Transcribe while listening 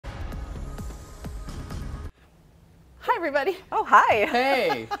everybody. Oh, hi.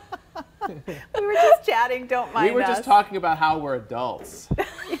 Hey, We were just chatting, don't mind we were us. just talking about how we're adults.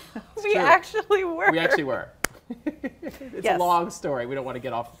 We true. actually were. We actually were. It's Yes. a long story. We don't want to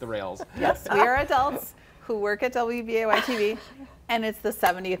get off the rails. Yes, we are adults who work at WBAY TV, and it's the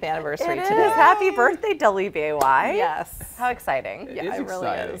 70th anniversary It today. is. Happy birthday, WBAY. Yes. How exciting. It Yeah, is it really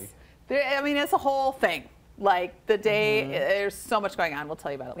exciting. is. I mean, it's a whole thing. Like the day, there's so much going on. We'll tell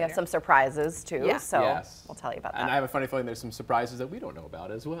you about it We later. have some surprises, too, Yeah. so Yes. we'll tell you about that. And I have a funny feeling there's some surprises that we don't know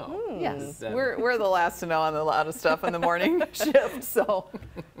about as well. Yes, And- we're the last to know on a lot of stuff in the morning shift. So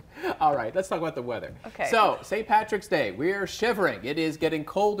All right, let's talk about the weather. Okay. So, St. Patrick's Day, we're shivering. It is getting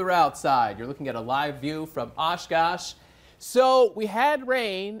colder outside. You're looking at a live view from Oshkosh. So, we had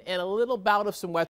rain and a little bout of some wet